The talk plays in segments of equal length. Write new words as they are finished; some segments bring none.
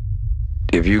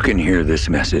If you can hear this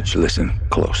message, listen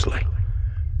closely.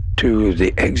 To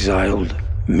the exiled,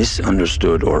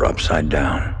 misunderstood, or upside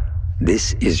down,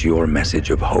 this is your message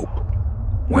of hope.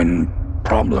 When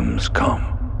problems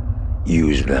come,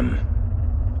 use them.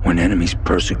 When enemies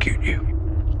persecute you,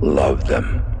 love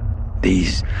them.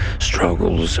 These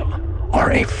struggles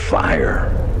are a fire,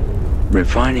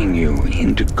 refining you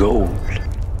into gold.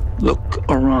 Look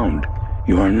around.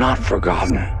 You are not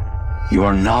forgotten. You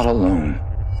are not alone.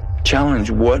 Challenge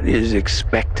what is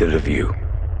expected of you.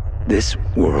 This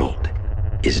world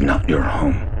is not your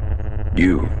home.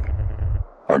 You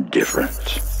are different.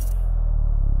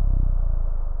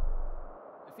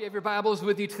 If you have your Bibles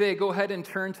with you today, go ahead and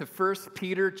turn to 1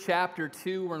 Peter chapter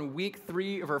 2. We're in week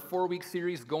 3 of our 4-week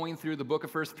series going through the book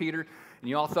of 1 Peter. And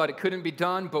you all thought it couldn't be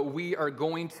done, but we are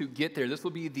going to get there. This will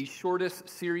be the shortest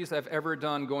series I've ever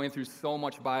done going through so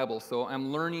much Bible. So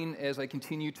I'm learning as I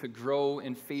continue to grow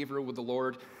in favor with the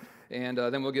Lord. And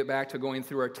then we'll get back to going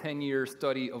through our 10-year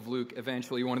study of Luke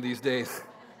eventually one of these days.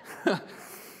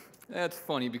 That's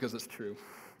funny because it's true.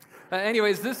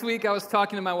 Anyways, this week I was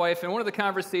talking to my wife, and one of the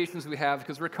conversations we have,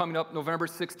 because we're coming up, November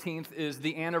 16th is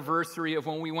the anniversary of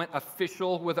when we went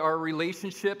official with our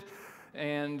relationship.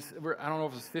 And I don't know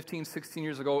if it was 15, 16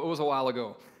 years ago. It was a while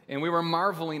ago. And we were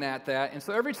marveling at that. And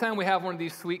so every time we have one of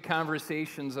these sweet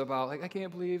conversations about, like, I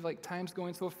can't believe, like, time's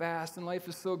going so fast and life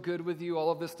is so good with you,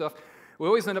 all of this stuff, we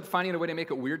always end up finding a way to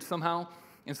make it weird somehow.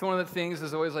 And so one of the things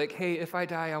is always like, hey, if I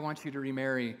die, I want you to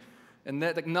remarry. And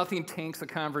that, like, nothing tanks a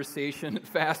conversation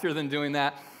faster than doing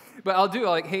that. But I'll do,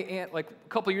 like, hey, Aunt, like a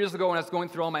couple years ago when I was going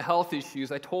through all my health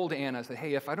issues, I told Anna, I said,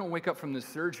 hey, if I don't wake up from this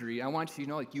surgery, I want you to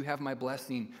know, like, you have my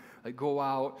blessing. Like, go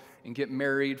out and get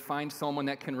married, find someone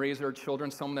that can raise our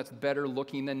children, someone that's better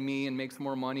looking than me and makes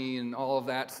more money and all of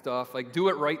that stuff. Like, do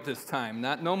it right this time,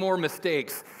 no more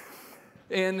mistakes.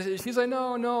 And she's like,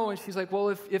 no. And she's like, well,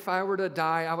 if I were to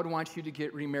die, I would want you to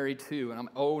get remarried too. And I'm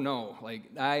like, oh, no. Like,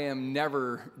 I am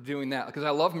never doing that. Because I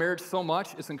love marriage so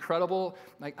much. It's incredible.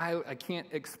 Like, I can't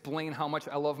explain how much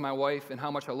I love my wife and how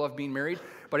much I love being married.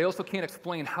 But I also can't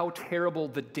explain how terrible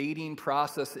the dating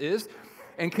process is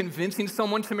and convincing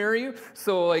someone to marry you.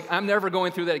 So, like, I'm never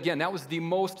going through that again. That was the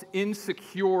most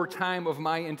insecure time of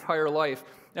my entire life.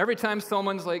 Every time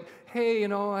someone's like, hey, you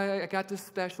know, I got this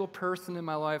special person in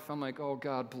my life, I'm like, oh,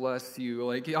 God bless you.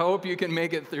 Like, I hope you can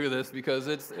make it through this because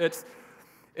it's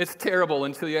terrible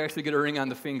until you actually get a ring on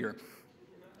the finger.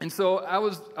 And so I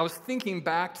was thinking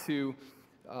back to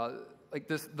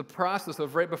the process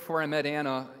of right before I met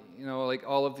Anna, you know, like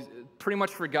all of these, pretty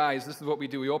much for guys, this is what we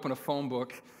do. We open a phone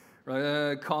book.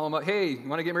 Right, call them up. Hey, you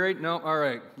want to get married? No? All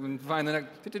right. Find the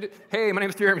next. Hey, my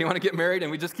name's Jeremy. You want to get married?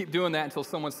 And we just keep doing that until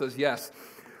someone says yes.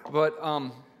 But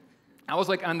I was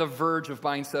like on the verge of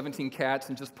buying 17 cats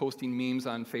and just posting memes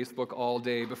on Facebook all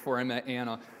day before I met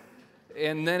Anna.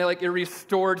 And then it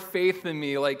restored faith in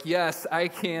me. Like, yes, I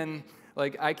can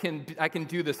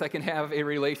do this. I can have a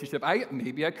relationship.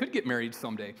 Maybe I could get married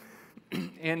someday.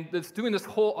 And it's doing this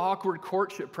whole awkward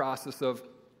courtship process of,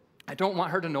 I don't want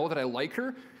her to know that I like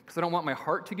her because I don't want my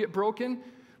heart to get broken.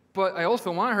 But I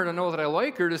also want her to know that I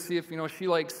like her to see if, you know, she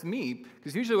likes me.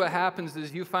 Because usually what happens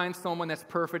is you find someone that's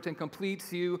perfect and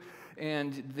completes you,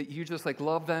 and that you just, like,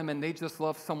 love them, and they just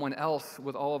love someone else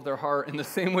with all of their heart in the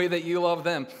same way that you love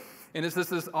them. And it's just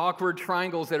this awkward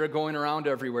triangles that are going around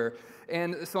everywhere.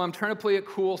 And so I'm trying to play it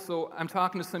cool, so I'm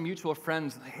talking to some mutual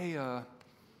friends. Like, hey, I don't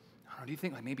know, do you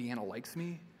think, like, maybe Anna likes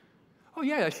me? Oh,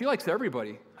 yeah, she likes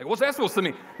everybody. Like, what's that supposed to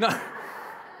mean? No.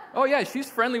 Oh, yeah, she's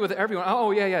friendly with everyone.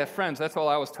 Oh, yeah, friends. That's all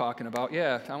I was talking about.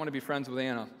 Yeah, I want to be friends with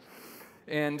Anna.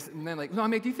 And then, like, no, I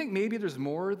mean, do you think maybe there's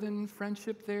more than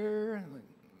friendship there? Like,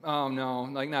 oh, no,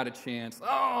 like, not a chance.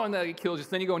 Oh, and that kills you.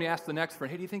 So then you go and you ask the next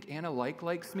friend, hey, do you think Anna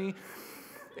likes me?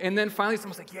 And then finally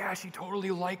someone's like, yeah, she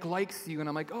totally likes you. And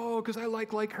I'm like, oh, because I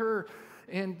like her.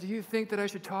 And do you think that I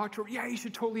should talk to her? Yeah, you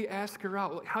should totally ask her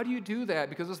out. Like, how do you do that?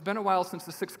 Because it's been a while since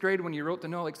the 6th grade when you wrote the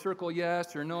note, like, circle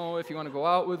yes or no if you want to go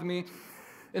out with me.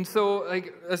 And so,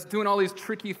 like, us doing all these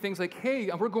tricky things, like, hey,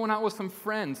 we're going out with some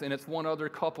friends, and it's one other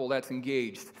couple that's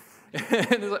engaged. And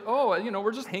it's like, oh, you know,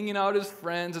 we're just hanging out as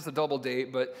friends. It's a double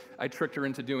date, but I tricked her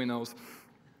into doing those.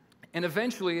 And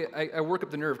eventually, I work up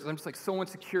the nerve because I'm just, like, so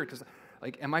insecure because,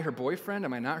 like, am I her boyfriend?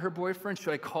 Am I not her boyfriend?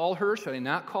 Should I call her? Should I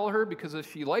not call her? Because if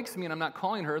she likes me and I'm not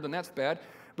calling her, then that's bad.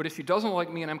 But if she doesn't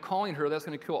like me and I'm calling her, that's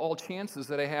going to kill all chances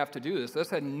that I have to do this. I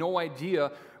just had no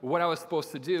idea what I was supposed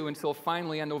to do until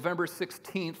finally on November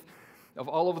 16th of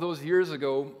all of those years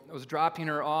ago, I was dropping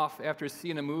her off after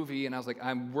seeing a movie, and I was like,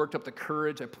 I worked up the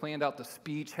courage, I planned out the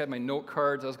speech, had my note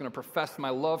cards, I was going to profess my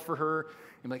love for her,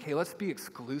 and like, hey, let's be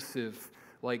exclusive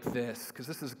like this, because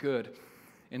this is good.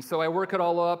 And so I work it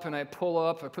all up, and I pull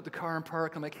up, I put the car in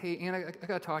park. I'm like, hey, Ann, I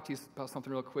got to talk to you about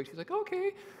something real quick. She's like,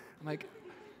 okay. I'm like,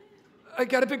 I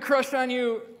got a big crush on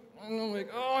you. And I'm like,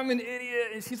 oh, I'm an idiot.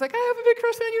 And she's like, I have a big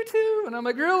crush on you too. And I'm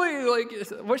like, really?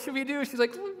 Like, what should we do? She's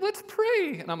like, let's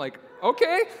pray. And I'm like,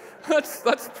 okay,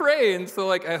 let's pray. And so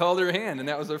like I held her hand, and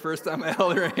that was the first time I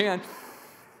held her hand.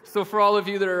 So for all of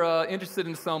you that are interested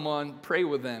in someone, pray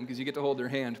with them because you get to hold their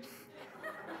hand.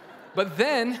 But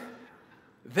then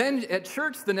at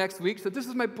church the next week, so this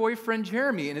is my boyfriend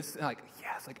Jeremy, and it's like,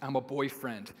 yes, like I'm a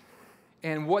boyfriend.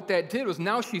 And what that did was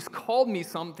now she's called me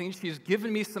something, she's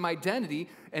given me some identity,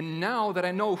 and now that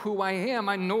I know who I am,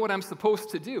 I know what I'm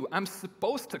supposed to do. I'm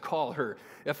supposed to call her.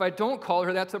 If I don't call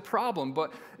her, that's a problem.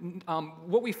 But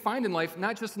what we find in life,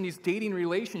 not just in these dating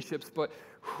relationships, but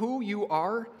who you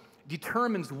are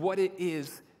determines what it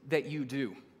is that you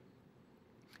do.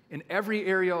 In every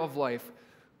area of life,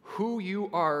 who you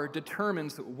are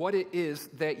determines what it is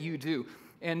that you do.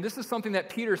 And this is something that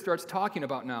Peter starts talking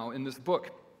about now in this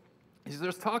book. He's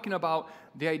just talking about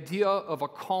the idea of a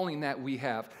calling that we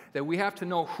have to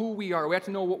know who we are. We have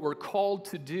to know what we're called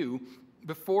to do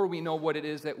before we know what it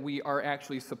is that we are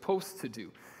actually supposed to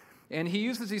do. And he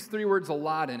uses these three words a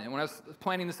lot in it. When I was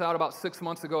planning this out about 6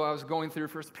 months ago, I was going through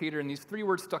 1 Peter, and these three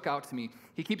words stuck out to me.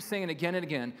 He keeps saying again and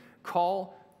again,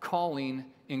 call, calling,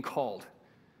 and called.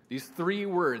 These three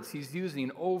words he's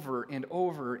using over and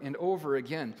over and over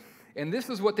again. And this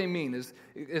is what they mean, is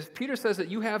Peter says that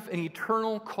you have an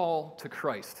eternal call to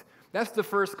Christ. That's the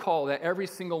first call that every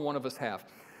single one of us have.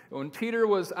 When Peter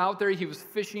was out there, he was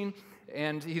fishing,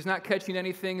 and he's not catching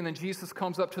anything, and then Jesus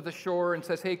comes up to the shore and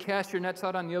says, hey, cast your nets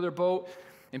out on the other boat.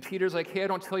 And Peter's like, hey, I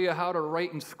don't tell you how to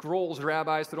write in scrolls,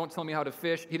 Rabbi, so don't tell me how to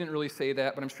fish. He didn't really say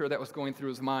that, but I'm sure that was going through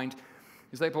his mind.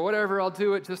 He's like, but whatever, I'll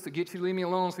do it just to get you to leave me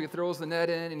alone. So he throws the net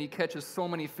in, and he catches so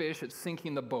many fish, it's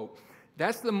sinking the boat.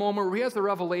 That's the moment where he has the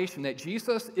revelation that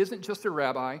Jesus isn't just a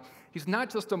rabbi. He's not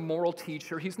just a moral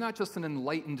teacher. He's not just an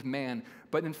enlightened man.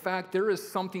 But in fact, there is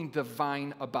something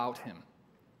divine about him.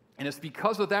 And it's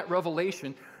because of that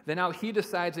revelation that now he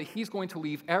decides that he's going to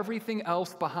leave everything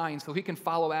else behind so he can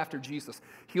follow after Jesus.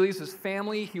 He leaves his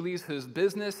family, he leaves his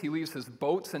business, he leaves his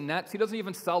boats and nets. He doesn't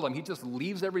even sell them. He just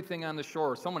leaves everything on the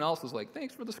shore. Someone else is like,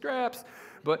 thanks for the scraps.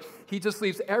 But he just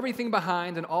leaves everything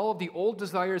behind and all of the old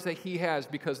desires that he has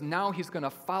because now he's going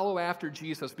to follow after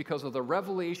Jesus because of the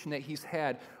revelation that he's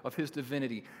had of his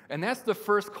divinity. And that's the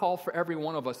first call for every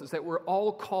one of us, is that we're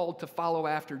all called to follow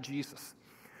after Jesus.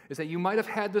 Is that you might have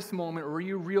had this moment where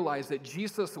you realize that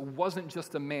Jesus wasn't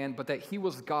just a man, but that he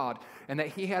was God, and that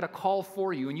he had a call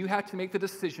for you, and you had to make the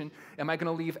decision, am I going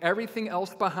to leave everything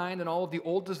else behind and all of the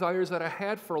old desires that I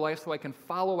had for life so I can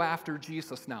follow after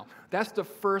Jesus now? That's the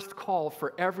first call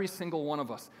for every single one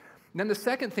of us. And then the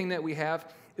second thing that we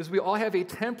have is we all have a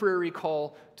temporary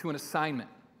call to an assignment.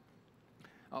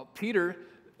 Peter,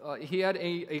 he had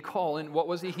a call, and what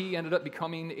was he? He ended up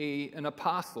becoming an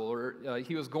apostle, or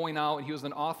he was going out, and he was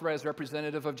an authorized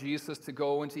representative of Jesus to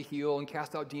go and to heal and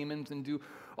cast out demons and do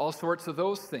all sorts of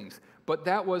those things. But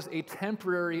that was a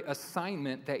temporary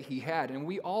assignment that he had, and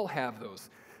we all have those.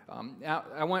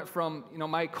 I went from,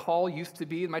 my call used to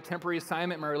be, my temporary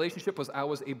assignment, my relationship was I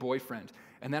was a boyfriend,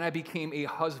 and then I became a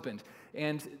husband.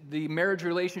 And the marriage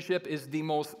relationship is the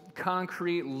most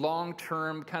concrete,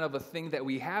 long-term kind of a thing that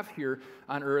we have here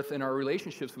on earth in our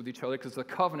relationships with each other, because the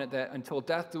covenant that until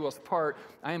death do us part,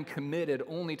 I am committed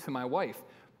only to my wife.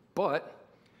 But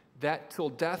that till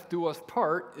death do us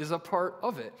part is a part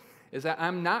of it, is that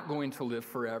I'm not going to live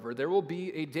forever. There will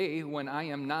be a day when I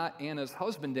am not Anna's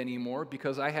husband anymore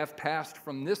because I have passed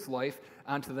from this life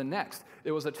onto the next.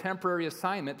 It was a temporary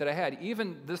assignment that I had.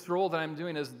 Even this role that I'm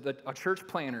doing as a church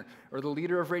planner or the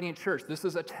leader of Radiant Church, this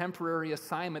is a temporary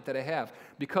assignment that I have.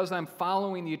 Because I'm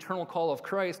following the eternal call of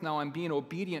Christ, now I'm being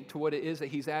obedient to what it is that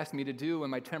he's asked me to do in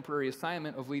my temporary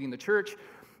assignment of leading the church.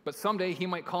 But someday he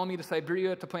might call me to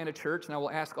Siberia to plant a church, and I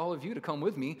will ask all of you to come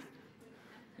with me.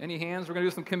 Any hands? We're going to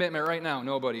do some commitment right now.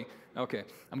 Nobody. Okay.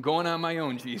 I'm going on my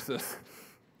own, Jesus.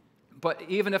 But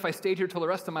even if I stayed here till the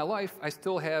rest of my life, I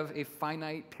still have a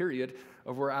finite period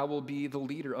of where I will be the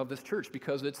leader of this church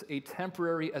because it's a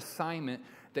temporary assignment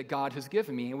that God has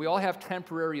given me. And we all have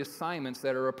temporary assignments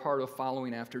that are a part of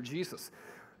following after Jesus.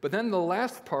 But then the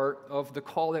last part of the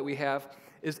call that we have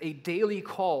is a daily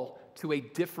call to a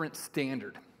different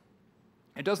standard.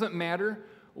 It doesn't matter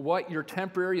what your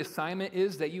temporary assignment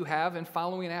is that you have in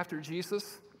following after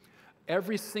Jesus.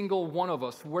 Every single one of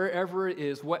us, wherever it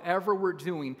is, whatever we're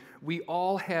doing, we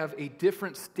all have a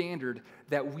different standard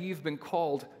that we've been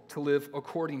called to live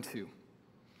according to.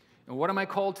 And what am I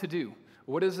called to do?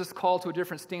 What is this call to a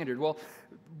different standard? Well,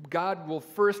 God will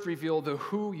first reveal the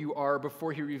who you are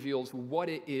before he reveals what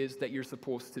it is that you're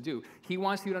supposed to do. He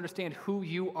wants you to understand who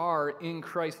you are in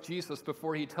Christ Jesus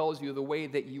before he tells you the way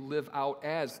that you live out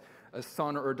as a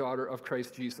son or daughter of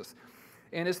Christ Jesus.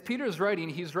 And as Peter is writing,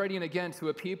 he's writing again to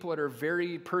a people that are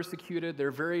very persecuted,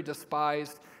 they're very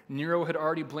despised. Nero had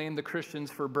already blamed the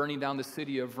Christians for burning down the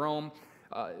city of Rome.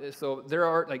 So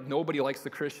nobody likes the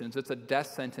Christians. It's a death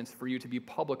sentence for you to be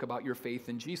public about your faith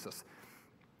in Jesus.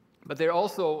 But they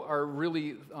also are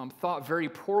really thought very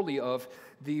poorly of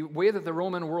the way that the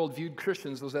Roman world viewed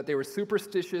Christians was that they were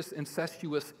superstitious,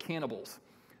 incestuous cannibals.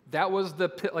 That was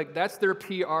that's their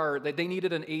PR, that they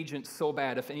needed an agent so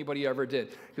bad if anybody ever did.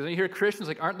 Because when you hear Christians,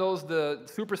 aren't those the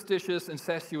superstitious,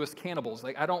 incestuous cannibals?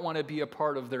 I don't want to be a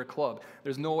part of their club.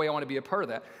 There's no way I want to be a part of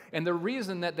that. And the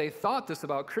reason that they thought this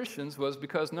about Christians was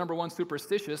because, number one,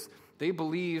 superstitious, they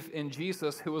believe in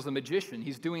Jesus, who was a magician.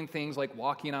 He's doing things like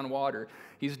walking on water.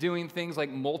 He's doing things like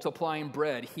multiplying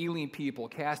bread, healing people,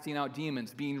 casting out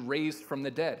demons, being raised from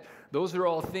the dead. Those are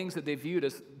all things that they viewed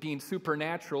as being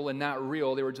supernatural and not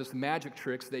real. They were just magic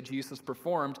tricks that Jesus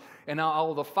performed. And now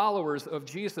all of the followers of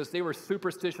Jesus, they were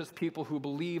superstitious people who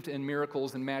believed in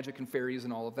miracles and magic and fairies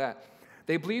and all of that.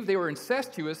 They believed they were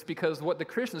incestuous because what the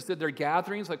Christians did, their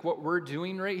gatherings, like what we're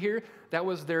doing right here, that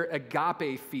was their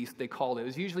agape feast, they called it. It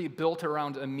was usually built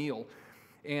around a meal.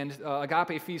 And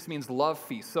agape feast means love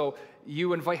feast. So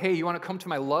you invite, hey, you want to come to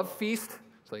my love feast?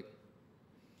 It's like,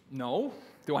 no.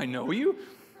 Do I know you?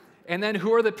 And then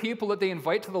who are the people that they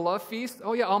invite to the love feast?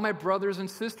 Oh yeah, all my brothers and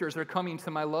sisters are coming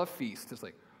to my love feast. It's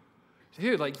like,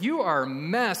 dude, you are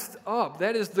messed up.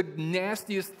 That is the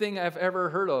nastiest thing I've ever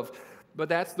heard of. But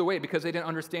that's the way, because they didn't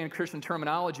understand Christian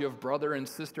terminology of brother and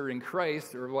sister in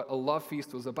Christ, or what a love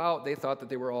feast was about. They thought that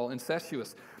they were all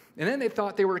incestuous. And then they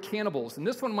thought they were cannibals. And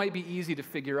this one might be easy to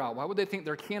figure out. Why would they think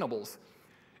they're cannibals?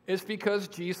 It's because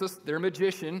Jesus, their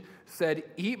magician, said,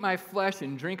 eat my flesh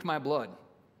and drink my blood.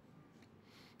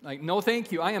 No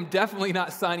thank you. I am definitely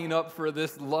not signing up for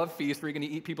this love feast where you're going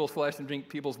to eat people's flesh and drink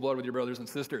people's blood with your brothers and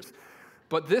sisters.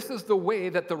 But this is the way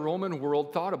that the Roman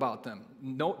world thought about them.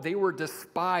 No, they were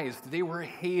despised. They were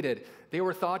hated. They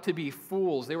were thought to be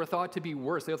fools. They were thought to be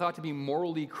worse. They were thought to be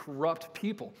morally corrupt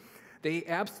people. They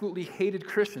absolutely hated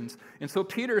Christians. And so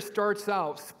Peter starts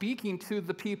out speaking to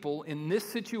the people in this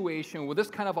situation with this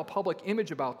kind of a public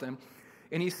image about them.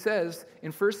 And he says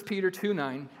in 1 Peter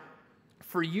 2:9,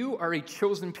 for you are a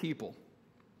chosen people.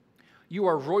 You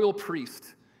are royal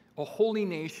priests, a holy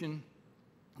nation,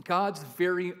 God's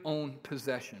very own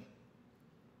possession.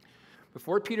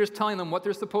 Before Peter's telling them what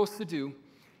they're supposed to do,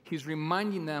 he's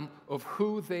reminding them of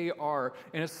who they are.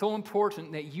 And it's so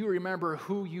important that you remember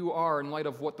who you are in light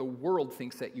of what the world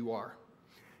thinks that you are.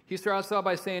 He starts out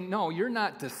by saying, no, you're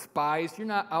not despised. You're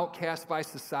not outcast by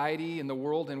society and the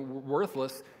world and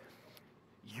worthless.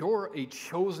 You're a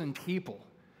chosen people.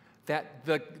 That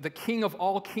the King of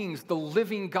all kings, the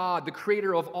living God, the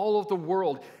creator of all of the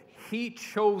world, he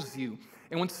chose you.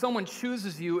 And when someone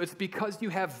chooses you, it's because you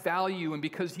have value and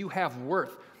because you have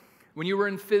worth. When you were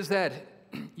in phys ed,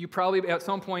 you probably at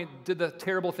some point did the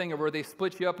terrible thing of where they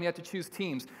split you up and you have to choose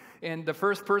teams. And the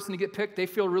first person to get picked, they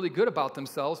feel really good about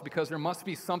themselves because there must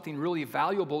be something really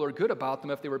valuable or good about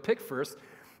them if they were picked first.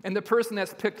 And the person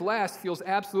that's picked last feels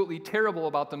absolutely terrible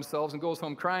about themselves and goes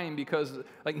home crying because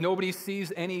nobody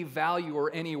sees any value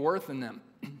or any worth in them.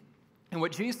 And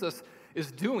what Jesus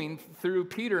is doing through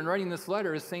Peter in writing this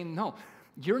letter is saying, no,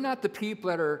 you're not the people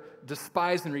that are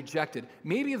despised and rejected.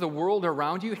 Maybe the world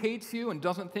around you hates you and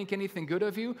doesn't think anything good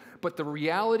of you, but the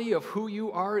reality of who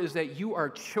you are is that you are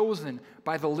chosen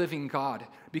by the living God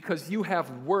because you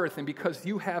have worth and because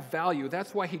you have value.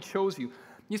 That's why he chose you.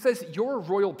 He says, you're a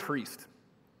royal priest.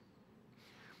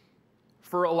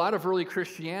 For a lot of early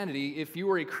Christianity, if you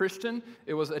were a Christian,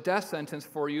 it was a death sentence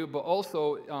for you, but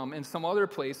also in some other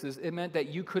places, it meant that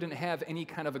you couldn't have any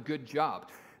kind of a good job,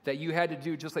 that you had to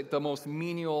do just the most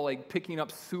menial, picking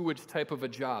up sewage type of a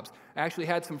jobs. I actually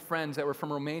had some friends that were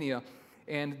from Romania,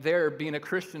 and there, being a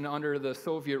Christian under the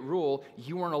Soviet rule,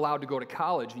 you weren't allowed to go to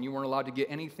college, and you weren't allowed to get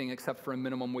anything except for a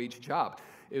minimum wage job.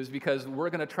 It was because we're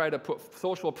going to try to put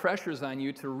social pressures on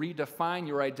you to redefine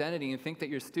your identity and think that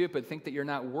you're stupid, think that you're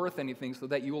not worth anything so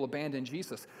that you will abandon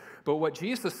Jesus. But what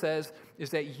Jesus says is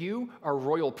that you are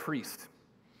royal priest.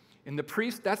 And the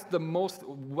priest, that's the most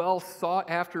well sought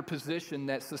after position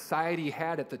that society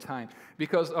had at the time.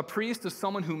 Because a priest is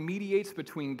someone who mediates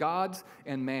between gods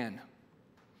and man.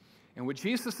 And what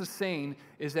Jesus is saying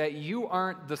is that you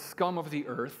aren't the scum of the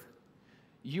earth.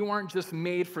 You aren't just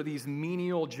made for these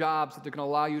menial jobs that they're going to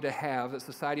allow you to have, that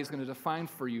society is going to define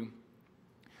for you,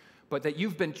 but that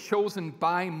you've been chosen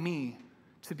by me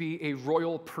to be a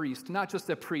royal priest, not just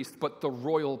a priest, but the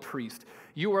royal priest.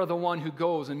 You are the one who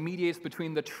goes and mediates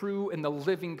between the true and the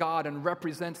living God and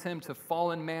represents him to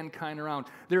fallen mankind around.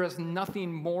 There is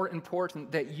nothing more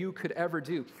important that you could ever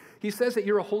do. He says that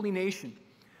you're a holy nation.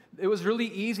 It was really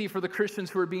easy for the Christians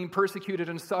who were being persecuted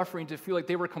and suffering to feel like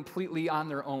they were completely on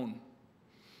their own.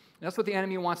 And that's what the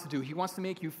enemy wants to do. He wants to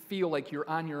make you feel like you're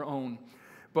on your own.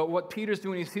 But what Peter's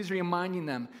doing is he's reminding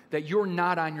them that you're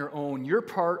not on your own. You're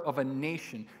part of a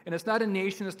nation. And it's not a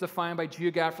nation that's defined by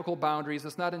geographical boundaries.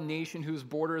 It's not a nation whose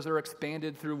borders are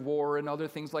expanded through war and other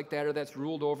things like that, or that's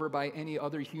ruled over by any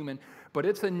other human. But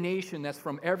it's a nation that's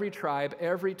from every tribe,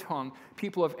 every tongue,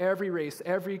 people of every race,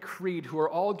 every creed, who are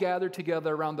all gathered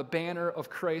together around the banner of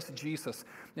Christ Jesus.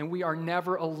 And we are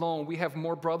never alone. We have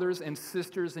more brothers and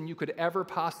sisters than you could ever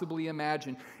possibly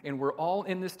imagine. And we're all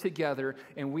in this together,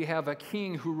 and we have a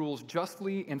king who rules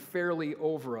justly and fairly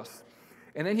over us.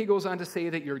 And then he goes on to say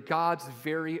that you're God's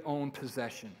very own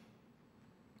possession.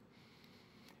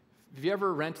 Have you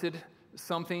ever rented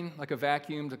something like a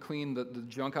vacuum to clean the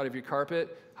junk out of your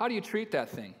carpet? How do you treat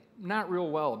that thing? Not real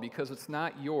well, because it's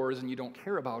not yours and you don't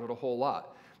care about it a whole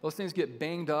lot. Those things get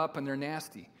banged up and they're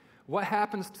nasty. What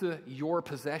happens to your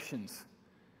possessions?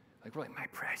 Like, we're like, my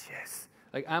precious.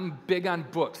 Like, I'm big on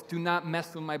books. Do not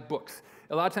mess with my books.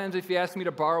 A lot of times if you ask me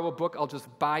to borrow a book, I'll just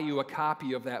buy you a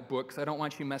copy of that book, because I don't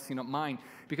want you messing up mine.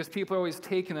 Because people are always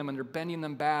taking them and they're bending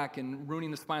them back and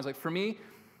ruining the spines. Like, for me,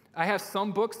 I have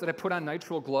some books that I put on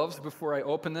nitrile gloves before I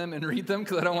open them and read them,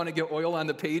 because I don't want to get oil on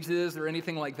the pages or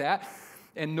anything like that.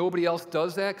 And nobody else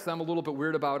does that, because I'm a little bit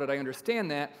weird about it. I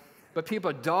understand that. But people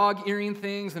are dog-earing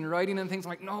things and writing in things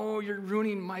like, no, you're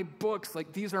ruining my books.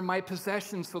 Like, these are my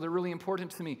possessions, so they're really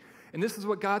important to me. And this is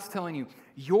what God's telling you.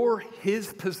 You're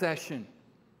his possession.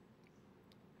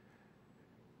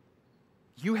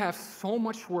 You have so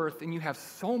much worth and you have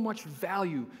so much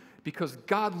value, because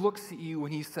God looks at you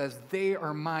and he says, they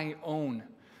are my own.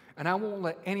 And I won't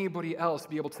let anybody else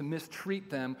be able to mistreat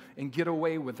them and get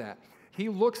away with that. He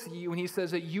looks at you and he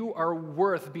says that you are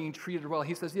worth being treated well.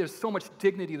 He says there's so much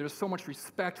dignity, there's so much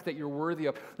respect that you're worthy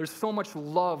of. There's so much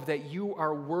love that you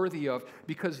are worthy of,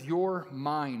 because you're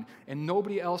mine. And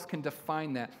nobody else can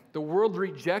define that. The world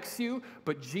rejects you,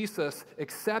 but Jesus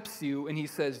accepts you and he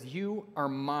says, you are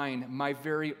mine, my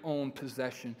very own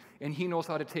possession. And he knows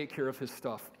how to take care of his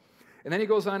stuff. And then he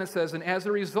goes on and says, and as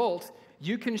a result,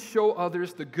 you can show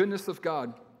others the goodness of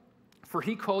God, for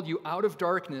he called you out of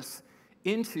darkness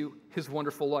into his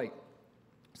wonderful light.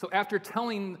 So after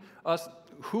telling us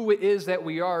who it is that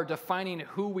we are, defining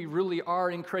who we really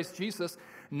are in Christ Jesus,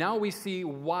 now we see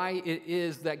why it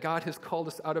is that God has called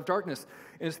us out of darkness.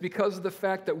 And it's because of the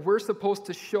fact that we're supposed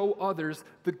to show others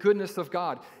the goodness of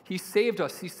God. He saved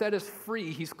us. He set us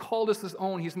free. He's called us his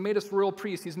own. He's made us royal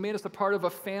priests. He's made us a part of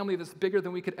a family that's bigger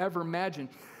than we could ever imagine.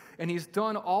 And he's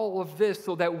done all of this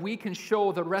so that we can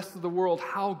show the rest of the world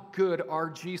how good our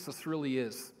Jesus really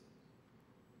is.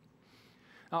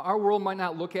 Now, our world might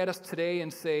not look at us today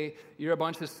and say, you're a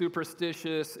bunch of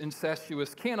superstitious,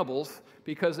 incestuous cannibals,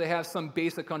 because they have some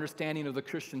basic understanding of the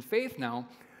Christian faith now.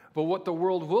 But what the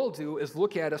world will do is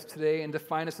look at us today and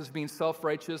define us as being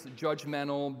self-righteous,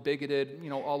 judgmental, bigoted,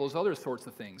 all those other sorts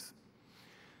of things.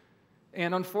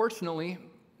 And unfortunately,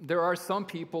 there are some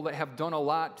people that have done a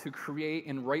lot to create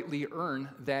and rightly earn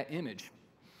that image.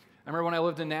 I remember when I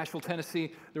lived in Nashville,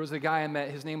 Tennessee, there was a guy I met.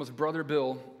 His name was Brother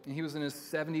Bill, and he was in his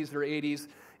 70s or 80s,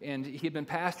 and he had been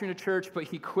pastoring a church, but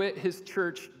he quit his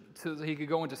church so that he could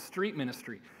go into street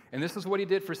ministry. And this is what he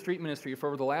did for street ministry for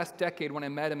over the last decade, when I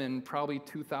met him in probably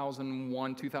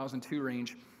 2001, 2002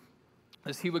 range,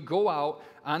 is he would go out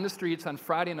on the streets on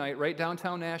Friday night right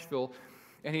downtown Nashville,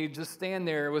 and he'd just stand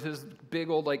there with his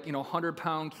big old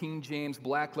 100-pound King James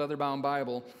black leather-bound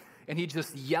Bible, and he'd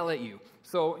just yell at you.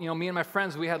 So, me and my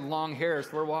friends, we had long hair, so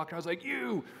we're walking. I was like,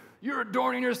 you're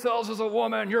adorning yourselves as a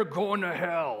woman. You're going to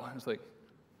hell. I was like,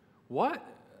 what?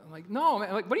 I'm like, no, man.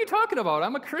 I'm like, what are you talking about?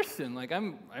 I'm a Christian. Like,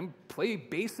 I'm play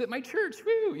bass at my church.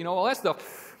 Woo, all that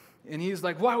stuff. And he's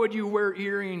like, why would you wear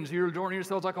earrings? You're adorning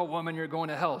yourselves like a woman. You're going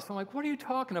to hell. So I'm like, what are you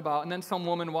talking about? And then some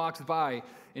woman walks by,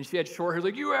 and she had short hair. He's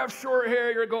like, you have short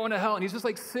hair. You're going to hell. And he's just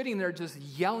sitting there just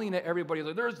yelling at everybody. He's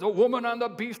like, there's the woman on the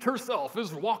beast herself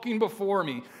is walking before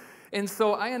me. And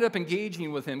so I ended up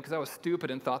engaging with him because I was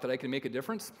stupid and thought that I could make a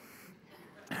difference.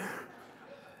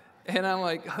 And I'm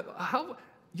like,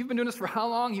 you've been doing this for how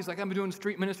long? He's like, I've been doing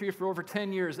street ministry for over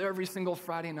 10 years, every single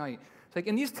Friday night. It's like,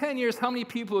 in these 10 years, how many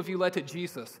people have you led to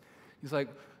Jesus? He's like,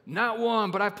 not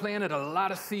one, but I've planted a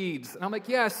lot of seeds. And I'm like,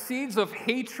 yeah, seeds of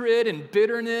hatred and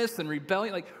bitterness and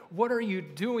rebellion. Like, what are you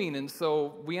doing? And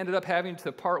so we ended up having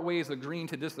to part ways, agreeing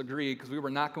to disagree, because we were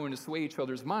not going to sway each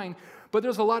other's mind. But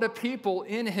there's a lot of people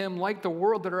in him, like the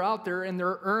world, that are out there, and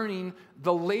they're earning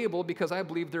the label because I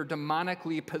believe they're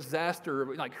demonically possessed,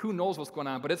 or like who knows what's going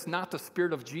on, but it's not the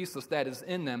Spirit of Jesus that is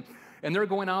in them. And they're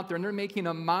going out there and they're making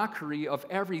a mockery of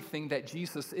everything that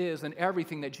Jesus is and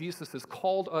everything that Jesus has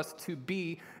called us to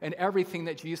be and everything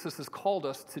that Jesus has called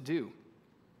us to do.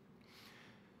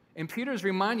 And Peter's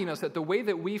reminding us that the way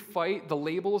that we fight the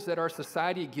labels that our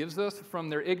society gives us from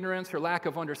their ignorance or lack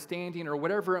of understanding or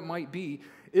whatever it might be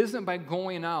isn't by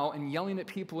going out and yelling at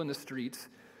people in the streets,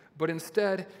 but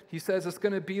instead, he says it's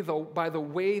going to be by the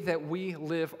way that we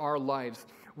live our lives.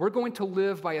 We're going to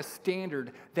live by a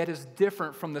standard that is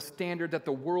different from the standard that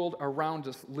the world around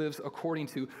us lives according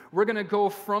to. We're going to go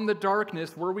from the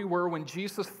darkness where we were when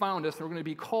Jesus found us, and we're going to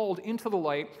be called into the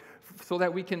light so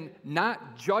that we can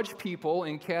not judge people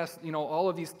and cast, all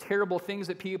of these terrible things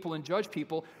at people and judge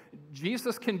people.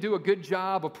 Jesus can do a good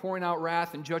job of pouring out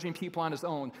wrath and judging people on his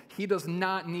own. He does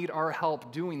not need our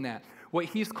help doing that. What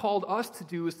he's called us to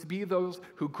do is to be those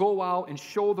who go out and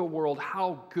show the world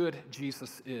how good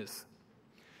Jesus is.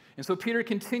 And so Peter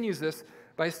continues this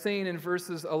by saying in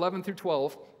verses 11 through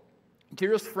 12,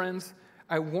 "Dearest friends,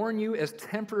 I warn you as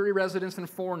temporary residents and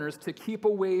foreigners to keep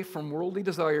away from worldly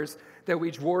desires that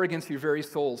wage war against your very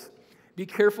souls. Be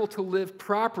careful to live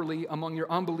properly among your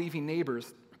unbelieving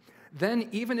neighbors. Then,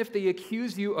 even if they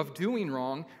accuse you of doing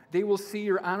wrong, they will see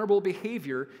your honorable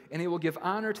behavior, and they will give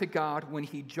honor to God when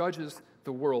he judges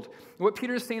the world." And what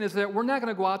Peter is saying is that we're not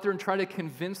going to go out there and try to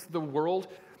convince the world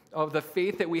of the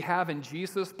faith that we have in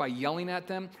Jesus by yelling at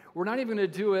them. We're not even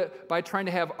going to do it by trying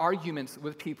to have arguments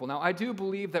with people. Now, I do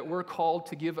believe that we're called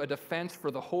to give a defense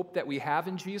for the hope that we have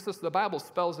in Jesus. The Bible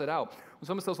spells it out. When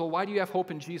someone says, well, why do you have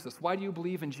hope in Jesus? Why do you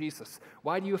believe in Jesus?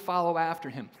 Why do you follow after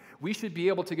him? We should be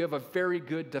able to give a very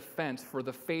good defense for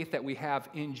the faith that we have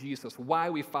in Jesus, why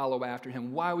we follow after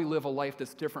him, why we live a life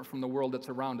that's different from the world that's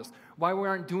around us, why we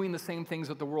aren't doing the same things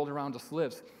that the world around us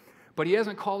lives. But he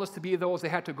hasn't called us to be those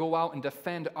that have to go out and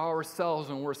defend ourselves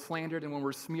when we're slandered and when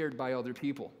we're smeared by other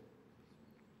people.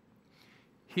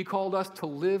 He called us to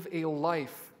live a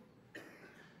life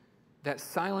that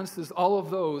silences all of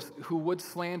those who would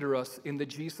slander us in the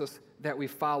Jesus that we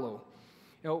follow.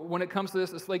 When it comes to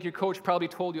this, it's like your coach probably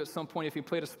told you at some point if you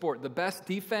played a sport, the best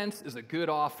defense is a good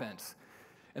offense.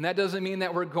 And that doesn't mean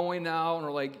that we're going out and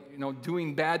we're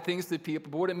doing bad things to people,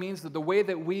 but what it means is that the way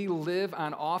that we live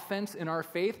on offense in our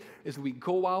faith is we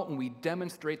go out and we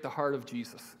demonstrate the heart of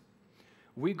Jesus.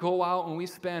 We go out and we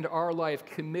spend our life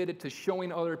committed to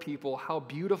showing other people how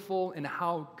beautiful and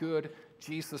how good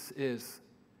Jesus is.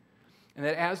 And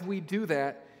that as we do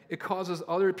that, it causes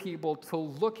other people to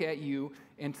look at you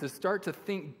and to start to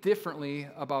think differently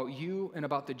about you and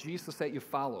about the Jesus that you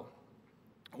follow.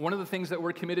 One of the things that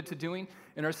we're committed to doing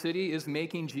in our city is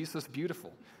making Jesus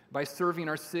beautiful by serving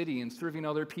our city and serving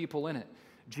other people in it.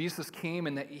 Jesus came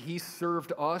and that he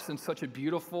served us in such a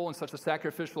beautiful and such a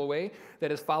sacrificial way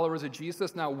that as followers of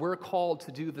Jesus, now we're called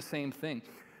to do the same thing.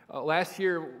 Last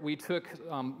year, we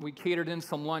catered in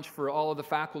some lunch for all of the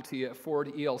faculty at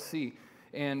Ford ELC.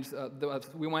 And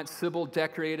we went, Sybil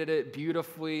decorated it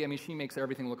beautifully. I mean, she makes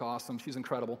everything look awesome. She's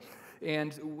incredible.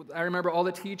 And I remember all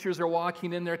the teachers are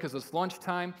walking in there because it's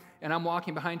lunchtime, and I'm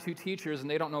walking behind two teachers, and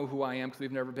they don't know who I am because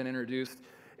we've never been introduced.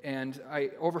 And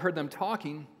I overheard them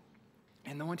talking,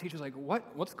 and the one teacher's like,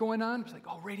 what's going on? It's like,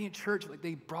 oh, Radiant Church, like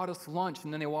they brought us lunch.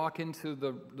 And then they walk into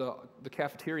the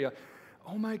cafeteria.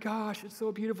 Oh my gosh, it's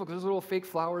so beautiful because there's little fake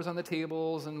flowers on the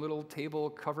tables and little table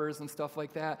covers and stuff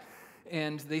like that.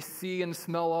 And they see and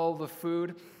smell all the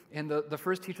food. And the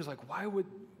first teacher's like, why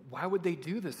would they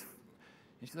do this?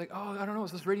 And she's like, oh, I don't know,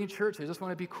 it's this Radiant Church. I just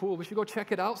want to be cool. We should go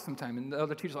check it out sometime. And the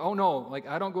other teacher's like, oh no, like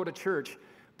I don't go to church.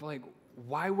 But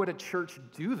why would a church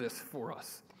do this for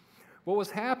us? What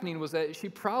was happening was that she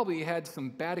probably had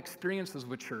some bad experiences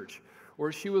with church,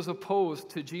 or she was opposed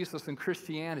to Jesus and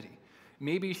Christianity.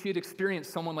 Maybe she had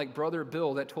experienced someone like Brother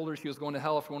Bill that told her she was going to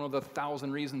hell for one of the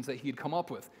 1,000 reasons that he'd come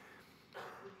up with.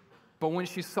 But when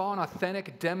she saw an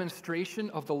authentic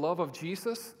demonstration of the love of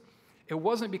Jesus, it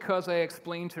wasn't because I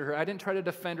explained to her. I didn't try to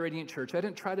defend Radiant Church. I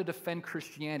didn't try to defend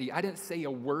Christianity. I didn't say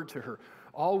a word to her.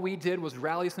 All we did was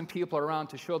rally some people around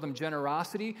to show them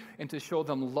generosity and to show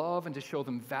them love and to show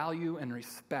them value and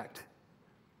respect.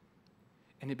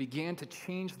 And it began to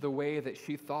change the way that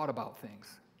she thought about things.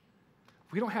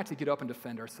 We don't have to get up and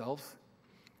defend ourselves.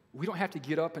 We don't have to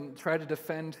get up and try to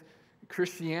defend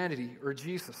Christianity or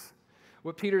Jesus.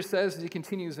 What Peter says as he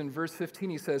continues in verse 15,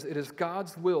 he says, "It is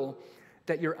God's will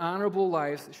that your honorable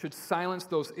lives should silence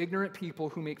those ignorant people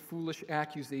who make foolish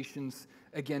accusations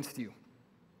against you."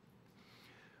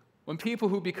 When people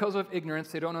who, because of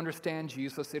ignorance, they don't understand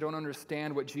Jesus, they don't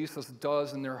understand what Jesus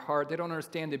does in their heart, they don't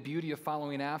understand the beauty of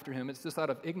following after him, it's just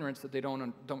out of ignorance that they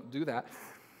don't do that.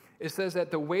 It says that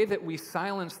the way that we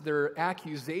silence their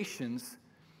accusations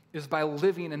is by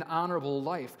living an honorable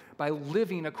life, by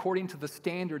living according to the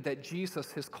standard that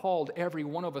Jesus has called every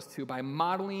one of us to, by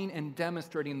modeling and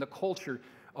demonstrating the culture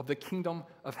of the kingdom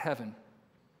of heaven.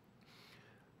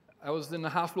 I was in the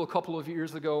hospital a couple of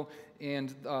years ago,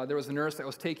 and there was a nurse that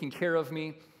was taking care of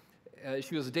me.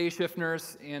 She was a day shift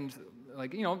nurse, and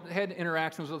had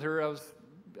interactions with her. I was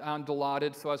on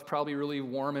Dilaudid, so I was probably really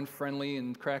warm and friendly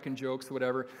and cracking jokes or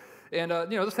whatever. And,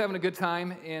 just having a good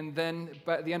time. And then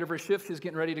by the end of her shift, she's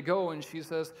getting ready to go, and she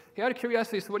says, "Hey, out of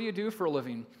curiosity, so what do you do for a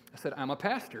living?" I said, "I'm a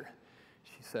pastor."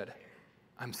 She said,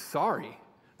 "I'm sorry."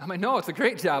 I'm like, "No, it's a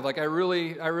great job. I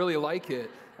really like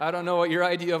it. I don't know what your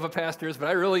idea of a pastor is, but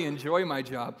I really enjoy my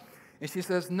job." And she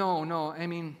says, No,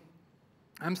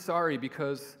 I'm sorry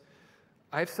because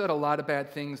I've said a lot of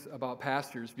bad things about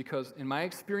pastors because in my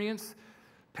experience,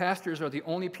 pastors are the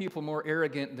only people more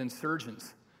arrogant than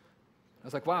surgeons. I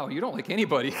was like, wow, you don't like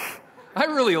anybody. I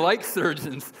really like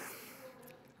surgeons.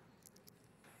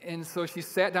 And so she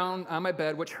sat down on my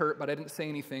bed, which hurt, but I didn't say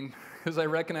anything because I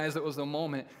recognized it was a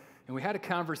moment. And we had a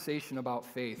conversation about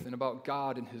faith and about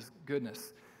God and his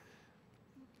goodness.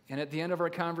 And at the end of our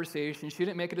conversation, she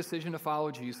didn't make a decision to follow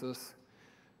Jesus,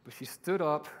 but she stood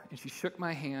up and she shook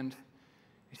my hand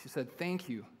and she said, "Thank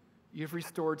you. You've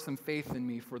restored some faith in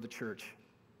me for the church."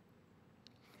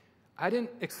 I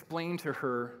didn't explain to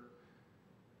her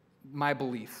my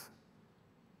beliefs.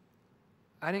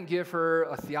 I didn't give her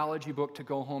a theology book to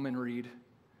go home and read.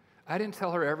 I didn't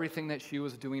tell her everything that she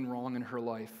was doing wrong in her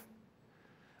life.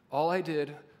 All I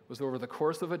did was over the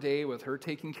course of a day with her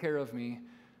taking care of me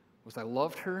was I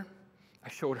loved her, I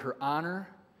showed her honor,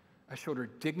 I showed her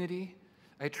dignity,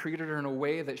 I treated her in a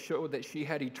way that showed that she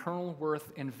had eternal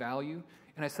worth and value,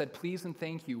 and I said please and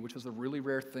thank you, which is a really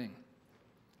rare thing.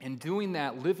 And doing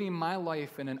that, living my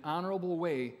life in an honorable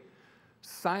way,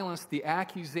 silenced the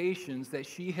accusations that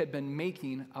she had been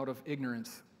making out of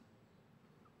ignorance.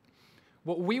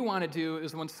 What we want to do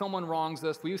is when someone wrongs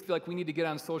us, we feel like we need to get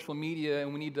on social media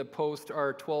and we need to post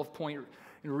our 12-point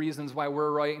reasons why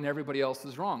we're right and everybody else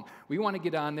is wrong. We want to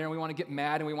get on there and we want to get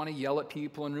mad and we want to yell at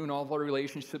people and ruin all of our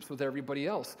relationships with everybody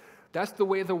else. That's the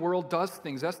way the world does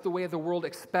things. That's the way the world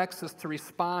expects us to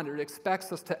respond or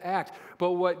expects us to act.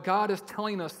 But what God is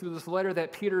telling us through this letter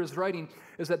that Peter is writing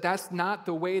is that that's not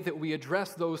the way that we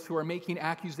address those who are making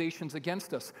accusations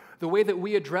against us. The way that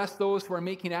we address those who are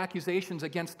making accusations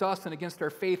against us and against our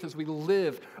faith is we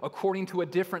live according to a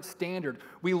different standard.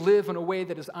 We live in a way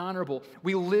that is honorable.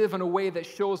 We live in a way that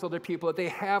shows other people that they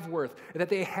have worth, that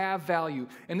they have value.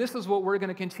 And this is what we're going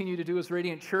to continue to do as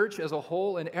Radiant Church as a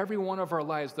whole in every one of our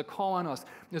lives. The call on us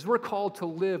is we're called to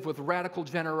live with radical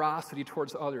generosity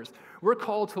towards others. We're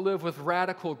called to live with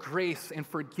radical grace and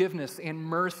forgiveness and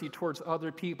mercy towards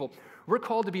other people. We're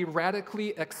called to be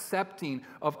radically accepting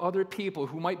of other people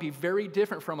who might be very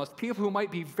different from us, people who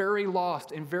might be very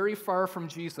lost and very far from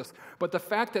Jesus. But the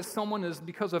fact that someone is,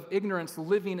 because of ignorance,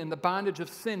 living in the bondage of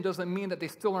sin doesn't mean that they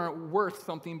still aren't worth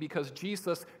something because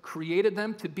Jesus created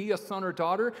them to be a son or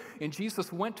daughter, and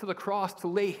Jesus went to the cross to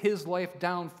lay his life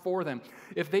down for them.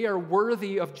 If they are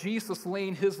worthy of Jesus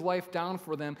laying his life down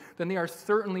for them, then they are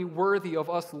certainly worthy of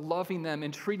us loving them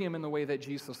and treating them in the way that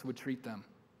Jesus would treat them.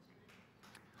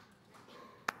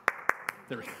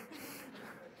 There we go.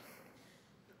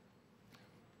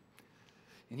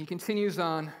 And he continues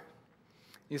on.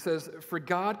 He says, "For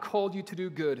God called you to do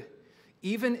good,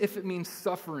 even if it means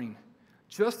suffering.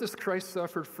 Just as Christ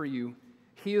suffered for you,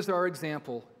 he is our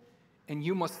example, and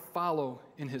you must follow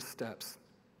in his steps."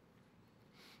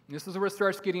 And this is where it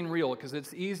starts getting real, because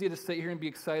it's easy to sit here and be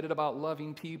excited about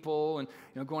loving people and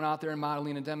going out there and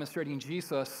modeling and demonstrating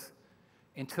Jesus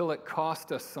until it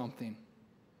costs us something.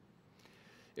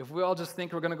 If we all just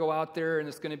think we're going to go out there and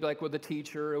it's going to be like with the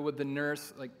teacher or with the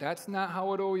nurse, that's not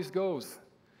how it always goes.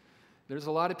 There's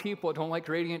a lot of people that don't like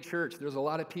Radiant Church. There's a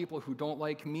lot of people who don't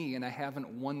like me, and I haven't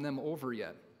won them over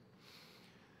yet.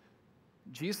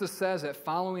 Jesus says that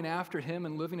following after him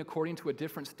and living according to a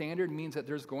different standard means that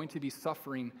there's going to be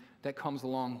suffering that comes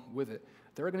along with it.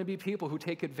 There are going to be people who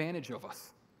take advantage of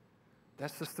us.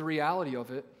 That's just the reality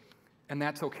of it, and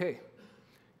that's okay.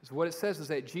 Because what it says is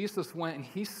that Jesus went and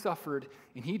he suffered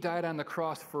and he died on the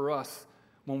cross for us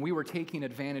when we were taking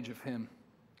advantage of him.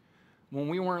 When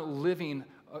we weren't living,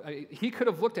 he could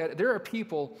have looked at it. There are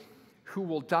people who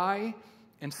will die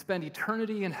and spend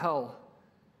eternity in hell,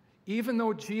 even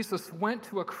though Jesus went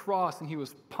to a cross and he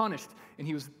was punished and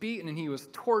he was beaten and he was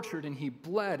tortured and he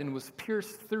bled and was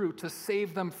pierced through to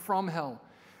save them from hell.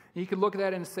 And you could look at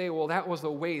that and say, well, that was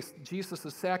a waste.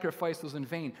 Jesus' sacrifice was in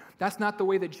vain. That's not the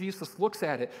way that Jesus looks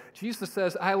at it. Jesus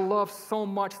says, I love so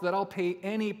much that I'll pay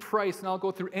any price and I'll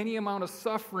go through any amount of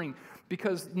suffering,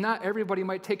 because not everybody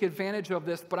might take advantage of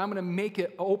this, but I'm going to make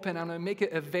it open. I'm going to make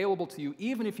it available to you.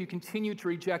 Even if you continue to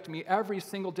reject me every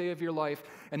single day of your life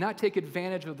and not take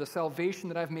advantage of the salvation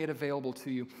that I've made available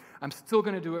to you, I'm still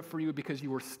going to do it for you because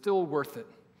you are still worth it,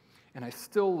 and I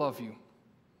still love you.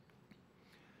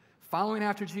 Following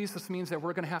after Jesus means that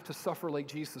we're going to have to suffer like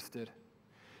Jesus did.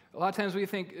 A lot of times we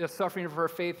think the suffering of our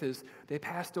faith is, they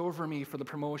passed over me for the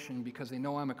promotion because they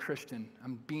know I'm a Christian.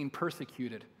 I'm being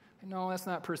persecuted. No, that's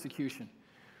not persecution.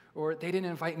 Or they didn't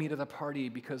invite me to the party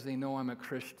because they know I'm a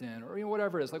Christian. Or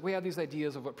whatever it is. Like, we have these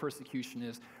ideas of what persecution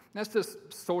is. That's just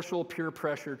social peer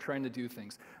pressure trying to do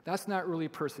things. That's not really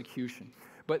persecution.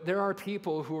 But there are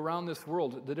people who around this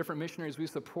world, the different missionaries we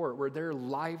support, where their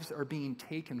lives are being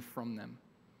taken from them.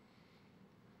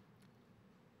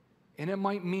 And it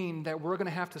might mean that we're going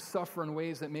to have to suffer in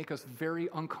ways that make us very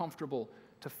uncomfortable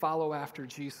to follow after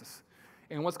Jesus.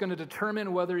 And what's going to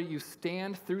determine whether you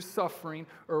stand through suffering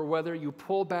or whether you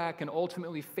pull back and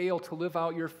ultimately fail to live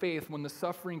out your faith when the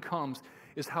suffering comes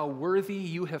is how worthy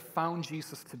you have found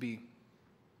Jesus to be.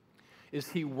 Is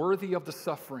he worthy of the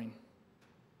suffering?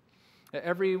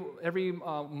 Every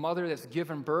mother that's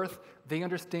given birth, they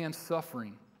understand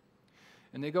suffering.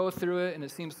 And they go through it, and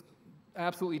it seems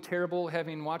absolutely terrible.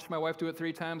 Having watched my wife do it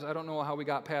 3 times, I don't know how we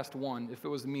got past 1. If it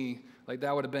was me, like,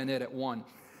 that would have been it at 1.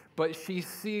 But she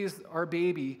sees our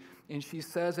baby, and she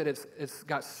says that it's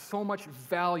got so much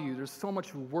value, there's so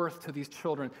much worth to these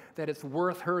children, that it's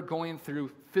worth her going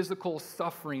through physical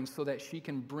suffering so that she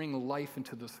can bring life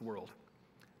into this world.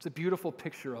 It's a beautiful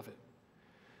picture of it.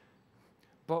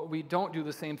 But we don't do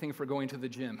the same thing for going to the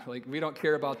gym. Like, we don't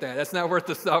care about that. That's not worth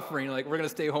the suffering. Like, we're going to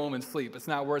stay home and sleep. It's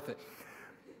not worth it.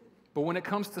 But when it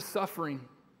comes to suffering,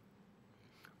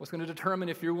 what's going to determine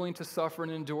if you're willing to suffer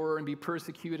and endure and be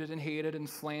persecuted and hated and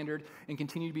slandered and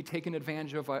continue to be taken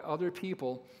advantage of by other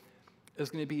people is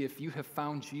going to be if you have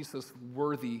found Jesus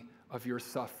worthy of your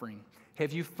suffering.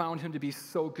 Have you found him to be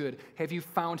so good? Have you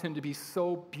found him to be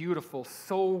so beautiful,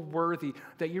 so worthy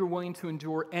that you're willing to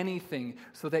endure anything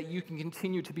so that you can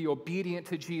continue to be obedient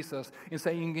to Jesus and so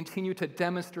you can continue to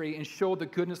demonstrate and show the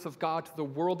goodness of God to the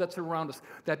world that's around us,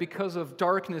 that because of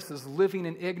darkness is living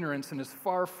in ignorance and is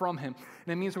far from him.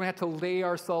 And it means we're going to have to lay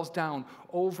ourselves down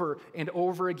over and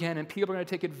over again, and people are going to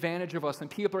take advantage of us, and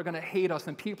people are going to hate us,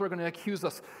 and people are going to accuse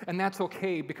us, and that's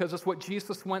okay because that's what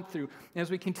Jesus went through. And as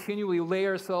we continually lay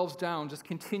ourselves down, just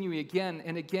continuing again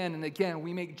and again and again,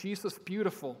 we make Jesus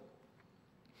beautiful.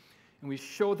 And we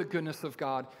show the goodness of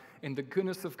God, and the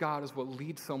goodness of God is what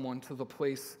leads someone to the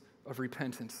place of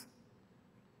repentance.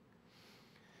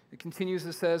 It continues,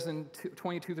 it says in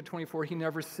 22-24, he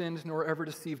never sinned nor ever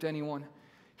deceived anyone.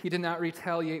 He did not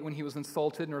retaliate when he was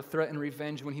insulted nor threaten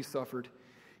revenge when he suffered.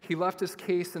 He left his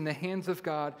case in the hands of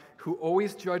God, who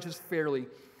always judges fairly.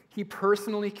 He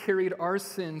personally carried our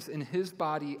sins in his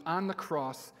body on the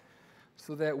cross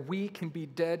so that we can be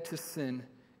dead to sin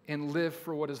and live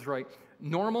for what is right.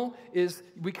 Normal is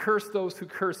we curse those who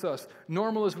curse us.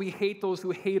 Normal is we hate those who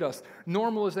hate us.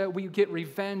 Normal is that we get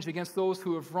revenge against those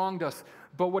who have wronged us.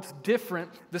 But what's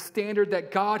different, the standard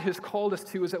that God has called us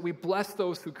to, is that we bless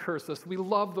those who curse us. We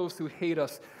love those who hate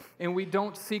us. And we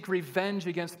don't seek revenge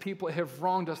against people that have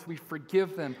wronged us. We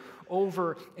forgive them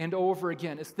over and over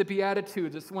again. It's the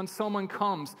Beatitudes. It's when someone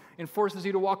comes and forces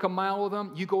you to walk a mile with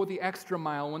them, you go the extra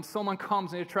mile. When someone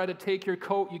comes and they try to take your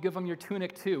coat, you give them your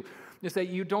tunic too. Is that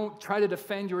you don't try to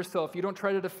defend yourself. You don't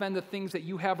try to defend the things that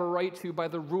you have a right to by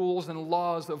the rules and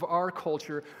laws of our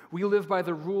culture. We live by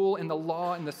the rule and the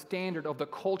law and the standard of the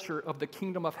culture of the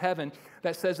kingdom of heaven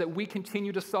that says that we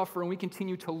continue to suffer and we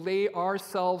continue to lay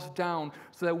ourselves down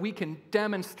so that we can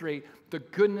demonstrate the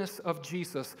goodness of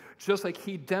Jesus, just like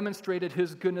he demonstrated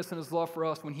his goodness and his love for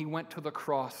us when he went to the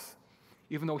cross,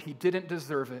 even though he didn't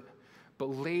deserve it, but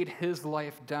laid his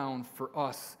life down for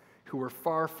us who were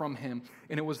far from him.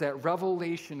 And it was that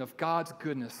revelation of God's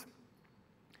goodness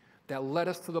that led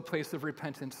us to the place of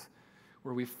repentance,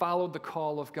 where we followed the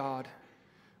call of God,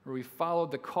 where we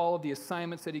followed the call of the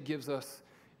assignments that he gives us,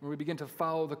 and we begin to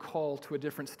follow the call to a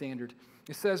different standard.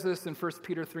 It says this in 1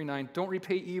 Peter 3:9, don't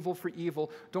repay evil for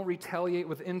evil. Don't retaliate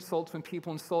with insults when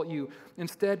people insult you.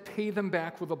 Instead, pay them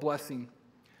back with a blessing.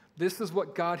 This is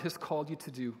what God has called you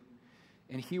to do,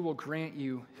 and he will grant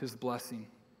you his blessing.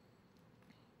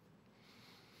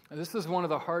 This is one of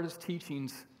the hardest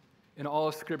teachings in all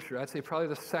of Scripture. I'd say probably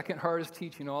the second hardest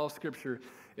teaching in all of Scripture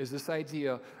is this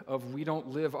idea of we don't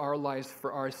live our lives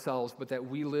for ourselves, but that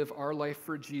we live our life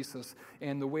for Jesus.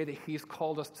 And the way that he's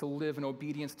called us to live in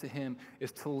obedience to him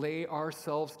is to lay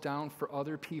ourselves down for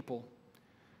other people,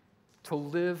 to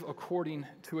live according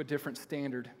to a different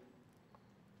standard.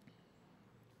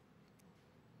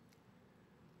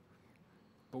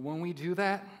 But when we do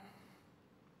that,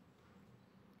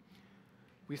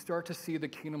 we start to see the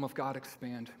kingdom of God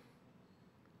expand.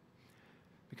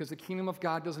 Because the kingdom of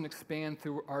God doesn't expand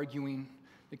through arguing.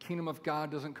 The kingdom of God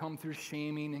doesn't come through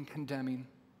shaming and condemning.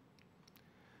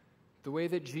 The way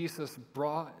that Jesus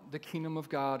brought the kingdom of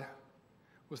God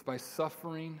was by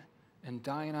suffering and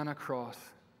dying on a cross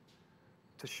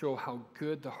to show how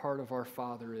good the heart of our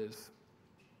Father is.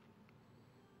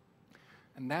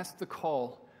 And that's the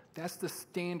call, that's the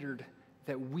standard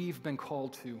that we've been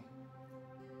called to.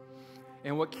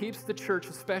 And what keeps the church,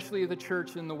 especially the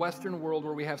church in the Western world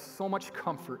where we have so much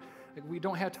comfort, like we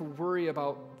don't have to worry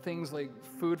about things like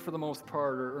food for the most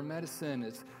part or medicine.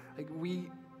 It's like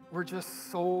we're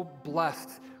just so blessed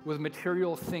with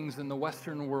material things in the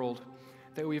Western world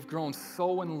that we've grown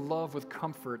so in love with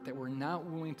comfort that we're not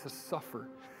willing to suffer.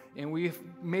 And we've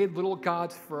made little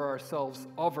gods for ourselves,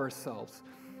 of ourselves.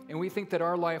 And we think that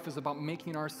our life is about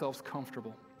making ourselves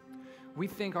comfortable. We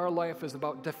think our life is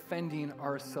about defending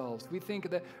ourselves. We think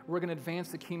that we're going to advance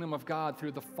the kingdom of God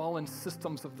through the fallen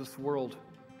systems of this world.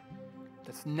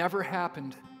 That's never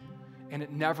happened, and it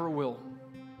never will.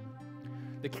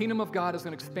 The kingdom of God is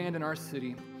going to expand in our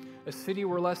city, a city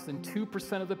where less than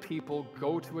 2% of the people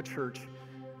go to a church,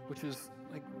 which is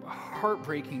like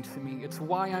heartbreaking to me. It's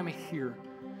why I'm here.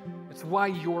 It's why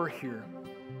you're here.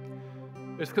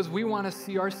 It's because we want to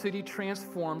see our city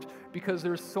transformed because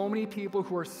there's so many people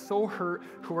who are so hurt,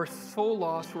 who are so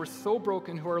lost, who are so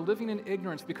broken, who are living in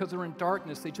ignorance because they're in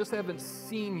darkness. They just haven't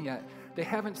seen yet. They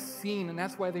haven't seen, and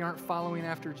that's why they aren't following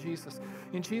after Jesus.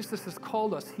 And Jesus has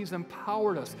called us. He's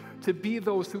empowered us to be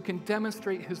those who can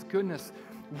demonstrate his goodness.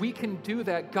 We can do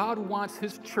that. God wants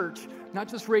his church, not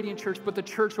just Radiant Church, but the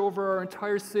church over our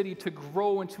entire city to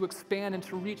grow and to expand and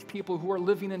to reach people who are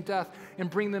living in death and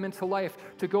bring them into life,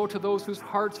 to go to those whose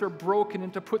hearts are broken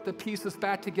and to put the pieces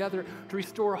back together, to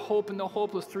restore hope in the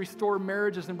hopeless, to restore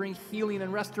marriages and bring healing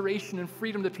and restoration and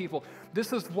freedom to people.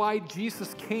 This is why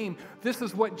Jesus came. This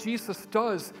is what Jesus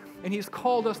does. And he's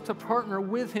called us to partner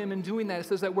with him in doing that. It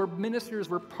says that we're ministers,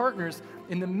 we're partners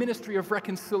in the ministry of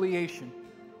reconciliation.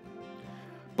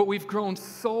 But we've grown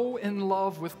so in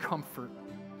love with comfort.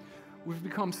 We've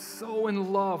become so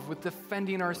in love with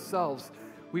defending ourselves.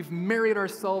 We've married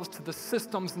ourselves to the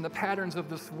systems and the patterns of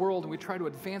this world, and we try to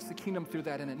advance the kingdom through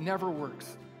that, and it never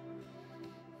works.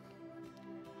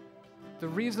 The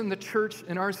reason the church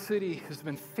in our city has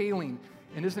been failing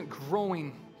and isn't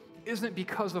growing isn't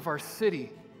because of our city.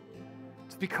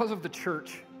 It's because of the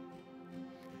church.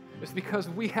 It's because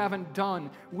we haven't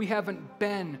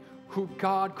been who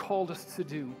God called us to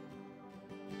do.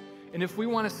 And if we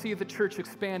want to see the church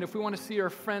expand, if we want to see our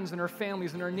friends and our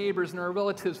families and our neighbors and our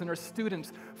relatives and our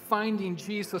students finding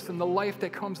Jesus and the life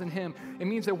that comes in him, it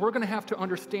means that we're going to have to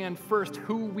understand first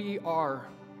who we are,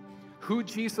 who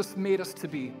Jesus made us to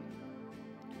be.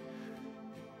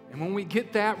 And when we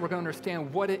get that, we're going to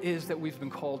understand what it is that we've been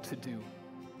called to do.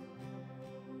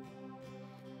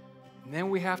 And then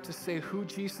we have to say who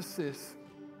Jesus is.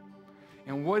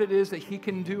 And what it is that he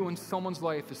can do in someone's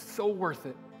life is so worth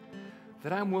it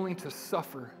that I'm willing to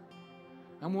suffer.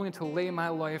 I'm willing to lay my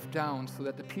life down so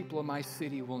that the people of my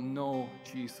city will know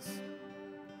Jesus.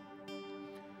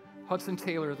 Hudson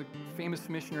Taylor, the famous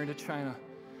missionary to China,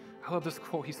 I love this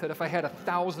quote. He said, if I had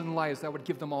 1,000 lives, I would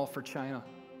give them all for China.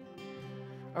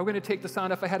 I'm going to take this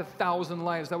on. If I had 1,000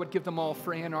 lives, I would give them all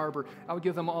for Ann Arbor. I would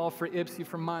give them all for Ypsi,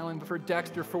 for Milan, for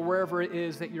Dexter, for wherever it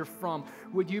is that you're from.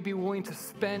 Would you be willing to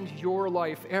spend your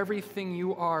life, everything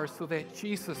you are, so that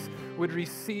Jesus would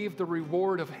receive the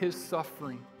reward of his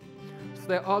suffering? So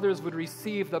that others would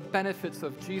receive the benefits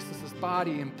of Jesus'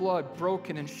 body and blood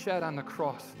broken and shed on the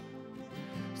cross.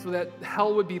 So that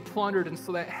hell would be plundered and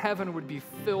so that heaven would be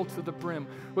filled to the brim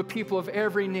with people of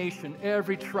every nation,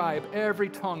 every tribe, every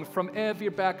tongue, from every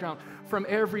background, from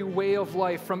every way of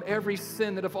life, from every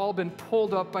sin that have all been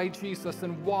pulled up by Jesus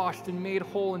and washed and made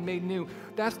whole and made new.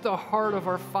 That's the heart of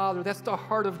our Father. That's the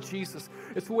heart of Jesus.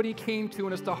 It's what he came to,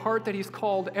 and it's the heart that he's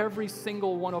called every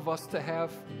single one of us to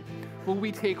have. Will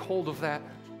we take hold of that?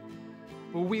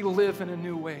 Will we live in a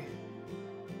new way?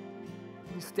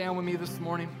 Will you stand with me this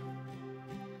morning?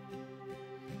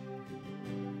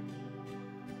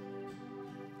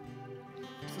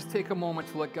 Let's take a moment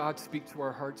to let God speak to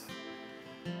our hearts.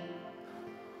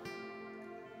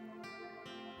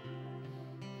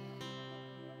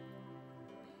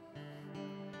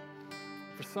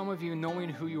 some of you, knowing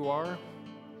who you are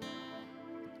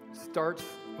starts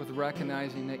with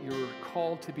recognizing that you're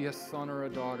called to be a son or a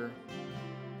daughter.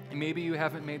 And maybe you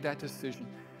haven't made that decision.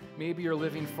 Maybe you're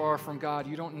living far from God.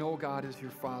 You don't know God as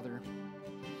your Father.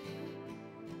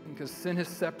 Because sin has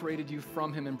separated you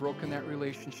from Him and broken that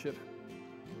relationship.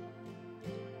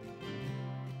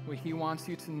 What He wants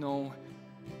you to know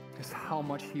is how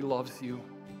much He loves you,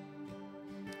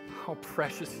 how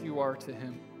precious you are to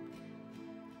Him.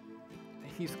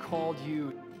 That He's called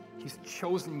you, He's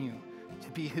chosen you to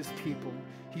be His people.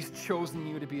 He's chosen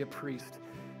you to be a priest.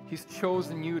 He's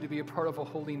chosen you to be a part of a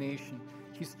holy nation.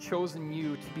 He's chosen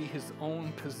you to be His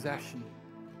own possession.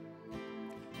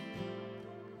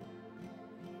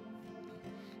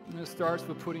 And it starts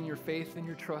with putting your faith and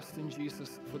your trust in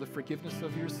Jesus for the forgiveness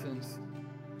of your sins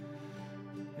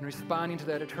and responding to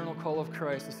that eternal call of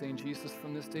Christ and saying, Jesus,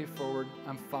 from this day forward,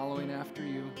 I'm following after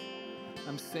you.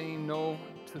 I'm saying no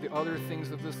to the other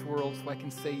things of this world so I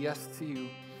can say yes to you.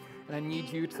 And I need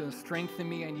you to strengthen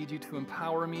me. I need you to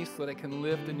empower me so that I can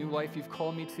live the new life you've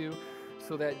called me to,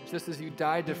 so that just as you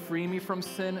died to free me from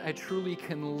sin, I truly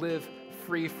can live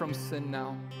free from sin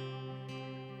now.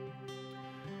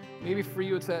 Maybe for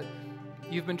you it's that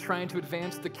you've been trying to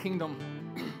advance the kingdom.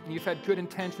 You've had good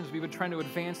intentions, but you've been trying to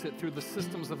advance it through the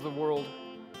systems of the world.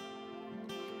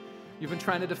 You've been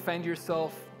trying to defend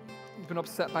yourself. You've been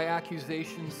upset by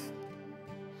accusations.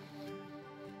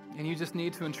 And you just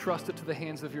need to entrust it to the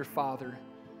hands of your Father.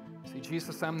 Say,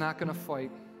 Jesus, I'm not going to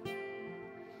fight.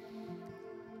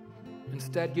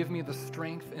 Instead, give me the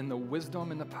strength and the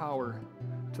wisdom and the power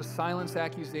to silence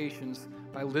accusations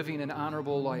by living an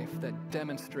honorable life that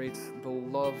demonstrates the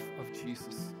love of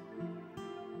Jesus.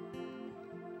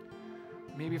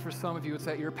 Maybe for some of you, it's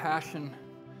that your passion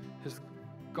has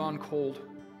gone cold.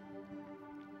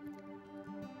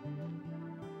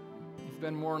 You've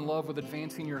been more in love with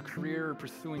advancing your career or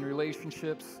pursuing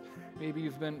relationships. Maybe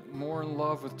you've been more in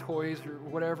love with toys or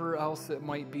whatever else it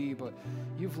might be, but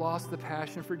you've lost the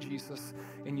passion for Jesus,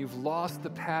 and you've lost the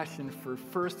passion for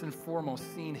first and foremost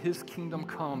seeing His kingdom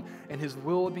come and His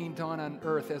will being done on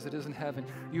earth as it is in heaven.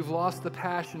 You've lost the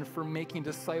passion for making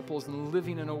disciples and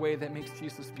living in a way that makes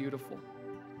Jesus beautiful.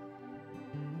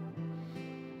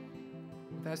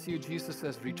 If that's you, Jesus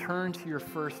says, return to your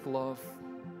first love.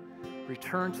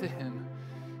 Return to Him.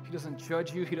 He doesn't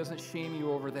judge you. He doesn't shame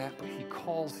you over that, but He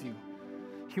calls you.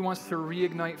 He wants to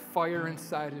reignite fire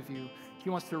inside of you. He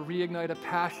wants to reignite a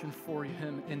passion for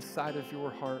Him inside of your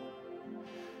heart,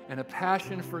 and a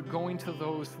passion for going to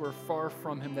those who are far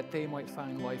from Him that they might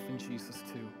find life in Jesus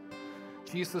too.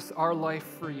 Jesus, our life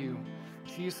for you.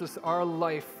 Jesus, our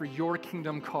life for your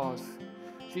kingdom cause.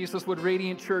 Jesus, would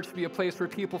Radiant Church be a place where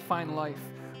people find life?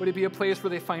 Would it be a place where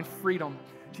they find freedom?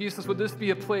 Jesus, would this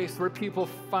be a place where people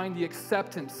find the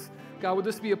acceptance? God, would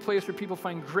this be a place where people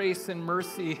find grace and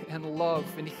mercy and love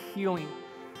and healing?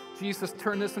 Jesus,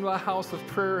 turn this into a house of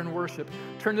prayer and worship.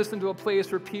 Turn this into a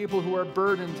place where people who are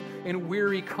burdened and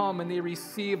weary come and they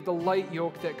receive the light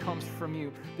yoke that comes from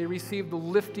you. They receive the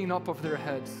lifting up of their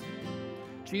heads.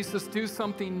 Jesus, do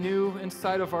something new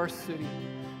inside of our city.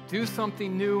 Do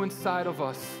something new inside of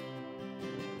us.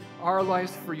 Our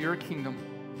lives for your kingdom.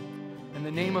 In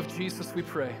the name of Jesus we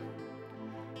pray.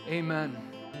 Amen.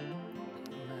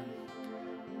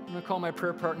 I'm going to call my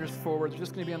prayer partners forward. They're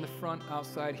just going to be on the front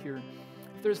outside here.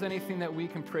 If there's anything that we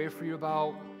can pray for you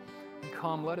about,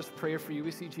 come, let us pray for you.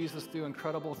 We see Jesus do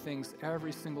incredible things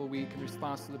every single week in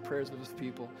response to the prayers of His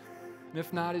people. And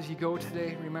if not, as you go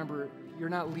today, remember, you're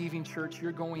not leaving church.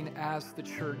 You're going as the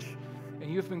church.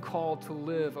 And you've been called to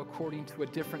live according to a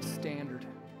different standard.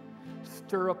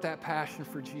 Stir up that passion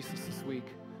for Jesus this week.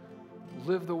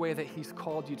 Live the way that He's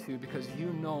called you to, because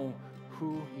you know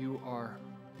who you are.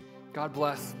 God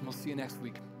bless, and we'll see you next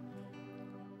week.